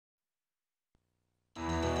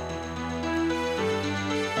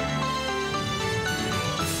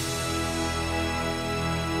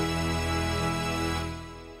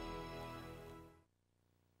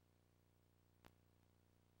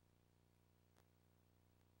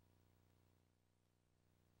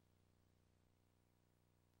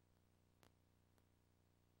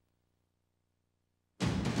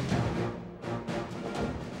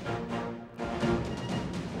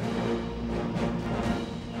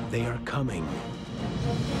They are coming.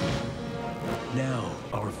 Now,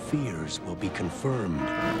 our fears will be confirmed.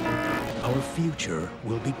 Our future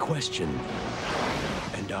will be questioned.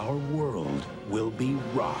 And our world will be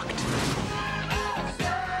rocked.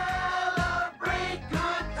 Celebrate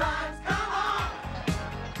good times, come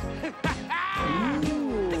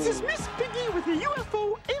on! This is Miss Piggy with a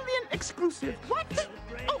UFO alien exclusive. What?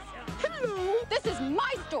 Oh, hello. This is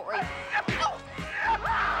my story.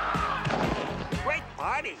 Great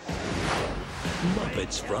party.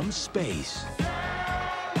 Muppets from Space.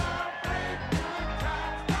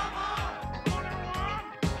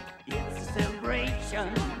 It's a celebration.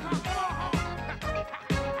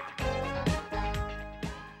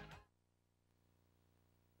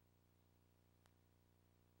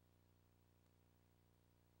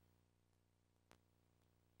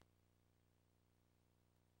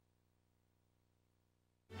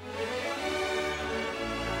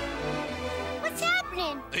 What's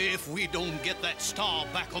happening? If we don't get that star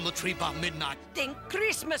back on the tree by midnight, Then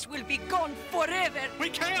Christmas will be gone forever. we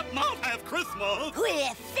can't not have Christmas.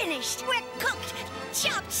 We're finished. We're cooked.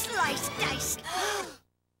 Chopped, sliced, diced.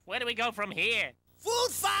 Where do we go from here?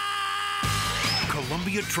 Food fight!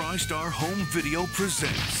 Columbia TriStar Home Video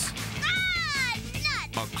presents Ah,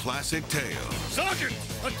 nuts! a classic tale Sergeant,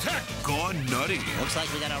 attack! gone nutty. Looks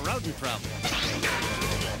like we got a rodent problem.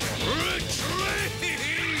 Retreat!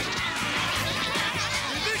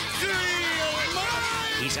 Victory or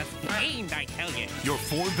mine! He's a fiend, I tell you. Your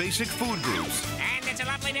 4 basic food groups. And it's a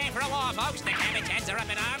lovely day for a war, folks. The cabbage heads are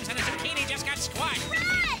up in arms, and the zucchini just got squashed.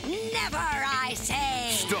 Never, I say.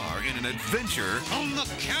 Star in an adventure On the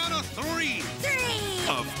count of 3.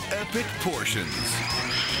 3. of epic portions.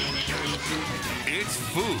 It's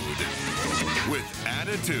food with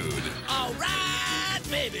attitude. All right,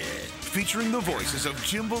 baby. Featuring the voices of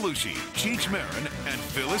Jim Belushi, Cheech Marin, and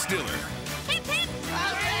Phyllis Diller. Hip, hip.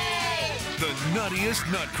 Hooray! The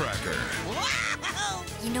Nuttiest Nutcracker. Wow!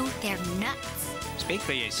 You know, they're nuts. Speak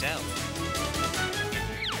for yourself.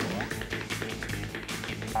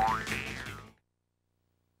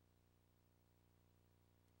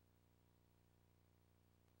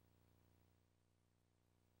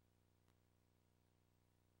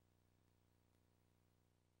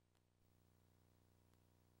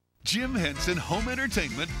 Jim Henson Home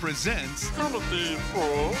Entertainment presents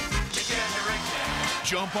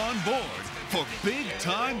Jump on Board for big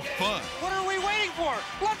time fun. What are we waiting for?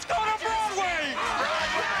 Let's go to Broadway!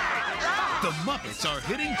 The Muppets are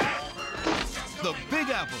hitting the Big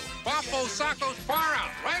Apple Buffalo Sacco's far out,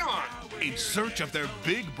 right on. in search of their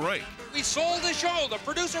big break. We sold the show. The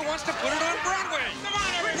producer wants to put it on Broadway. Come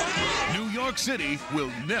on, everybody. New York City will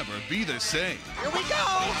never be the same. Here we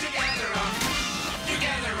go!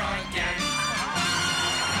 Together again.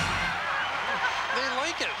 They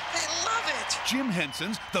like it. They love it. Jim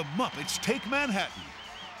Henson's The Muppets Take Manhattan.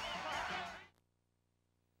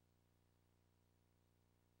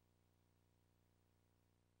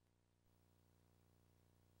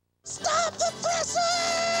 Stop the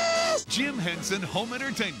presses! Jim Henson Home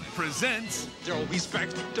Entertainment presents There'll be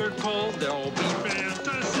spectacle. There'll be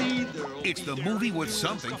fantasy. It's the movie with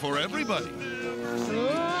something for everybody.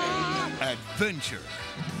 Adventure.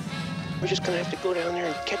 We're just gonna have to go down there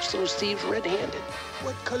and catch those thieves red-handed.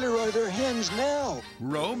 What color are their hands now?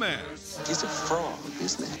 Romance. It's a frog,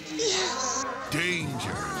 isn't it? Yes!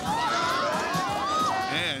 Danger.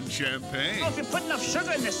 And champagne. If you put enough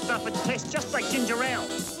sugar in this stuff, it tastes just like ginger ale.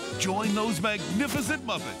 Join those magnificent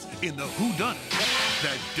Muppets in the whodunit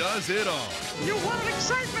that does it all. You wanted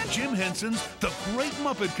excitement? Jim Henson's The Great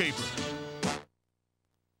Muppet Caper.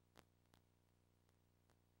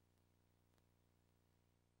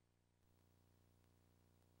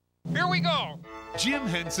 Here we go. Jim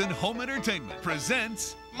Henson Home Entertainment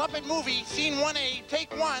presents Muppet Movie, Scene 1A,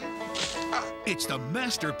 Take 1. It's the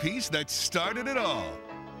masterpiece that started it all.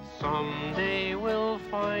 Someday we'll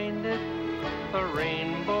find it, the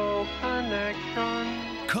Rainbow Connection.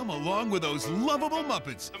 Come along with those lovable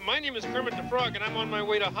Muppets My name is Kermit the Frog, and I'm on my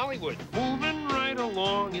way to Hollywood. Moving right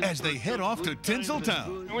along. as they head off to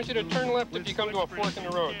Tinseltown, I want you to turn left if you come to a fork in the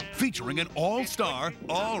road. featuring an all-star,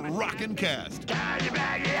 all-rockin' cast.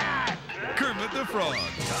 Kermit the Frog,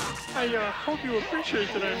 I hope you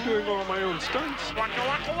appreciate that I'm doing all my own stunts. Waka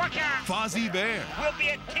waka waka! Fozzie Bear, We'll be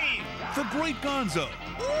a team. The Great Gonzo,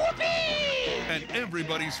 Whoopee! and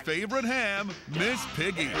everybody's favorite ham, Miss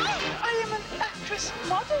Piggy. I am an actress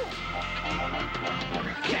model.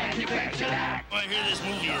 Can you picture that? I hear this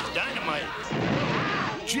movie is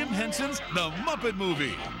dynamite. Jim Henson's The Muppet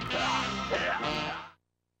Movie.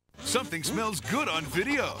 Something smells good on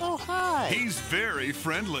video. Oh, hi. He's very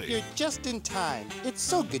friendly. You're just in time. It's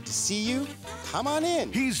so good to see you. Come on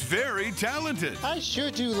in. He's very talented. I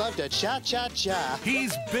sure do love to cha-cha-cha.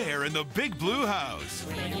 He's Bear in the Big Blue House.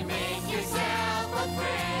 When you make yourself a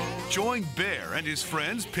friend. Join Bear and his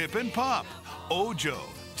friends Pip and Pop, Ojo,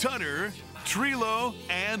 Tutter, Trilo,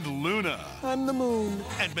 and Luna. On the moon.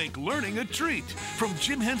 And make learning a treat. From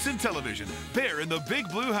Jim Henson Television, Bear in the Big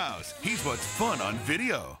Blue House. He's what's fun on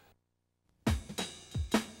video.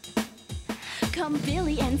 Come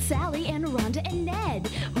Billy and Sally and Rhonda and Ned,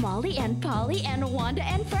 Molly and Polly and Wanda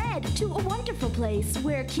and Fred, to a wonderful place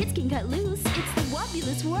where kids can cut loose. It's the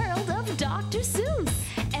Wubbulous World of Dr. Seuss.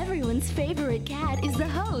 Everyone's favorite cat is the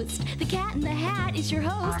host. The Cat in the Hat is your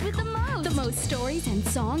host with the most. The most stories and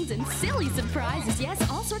songs and silly surprises. Yes,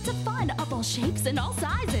 all sorts of fun of all shapes and all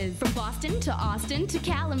sizes. From Boston to Austin to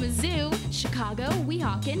Kalamazoo, Chicago,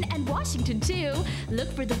 Weehawken, and Washington too.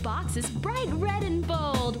 Look for the boxes bright red and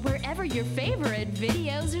bold wherever your favorite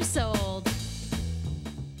videos are sold.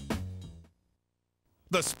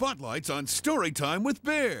 The spotlight's on Story Time with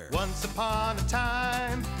Bear. Once upon a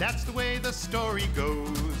time, that's the way the story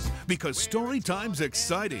goes. Because Story Time's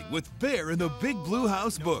exciting with Bear in the Big Blue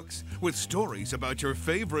House books, with stories about your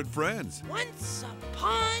favorite friends. Once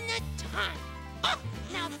upon a time. Oh,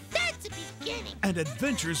 now that's a beginning. And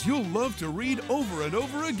adventures you'll love to read over and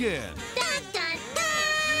over again. Dun, dun, dun.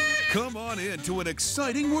 Come on in to an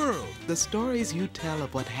exciting world. The stories you tell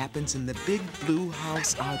of what happens in the Big Blue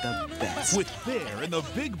House are the best. With Bear in the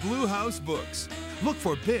Big Blue House books. Look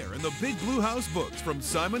for Bear in the Big Blue House books from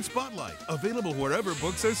Simon Spotlight. Available wherever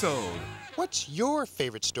books are sold. What's your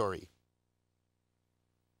favorite story?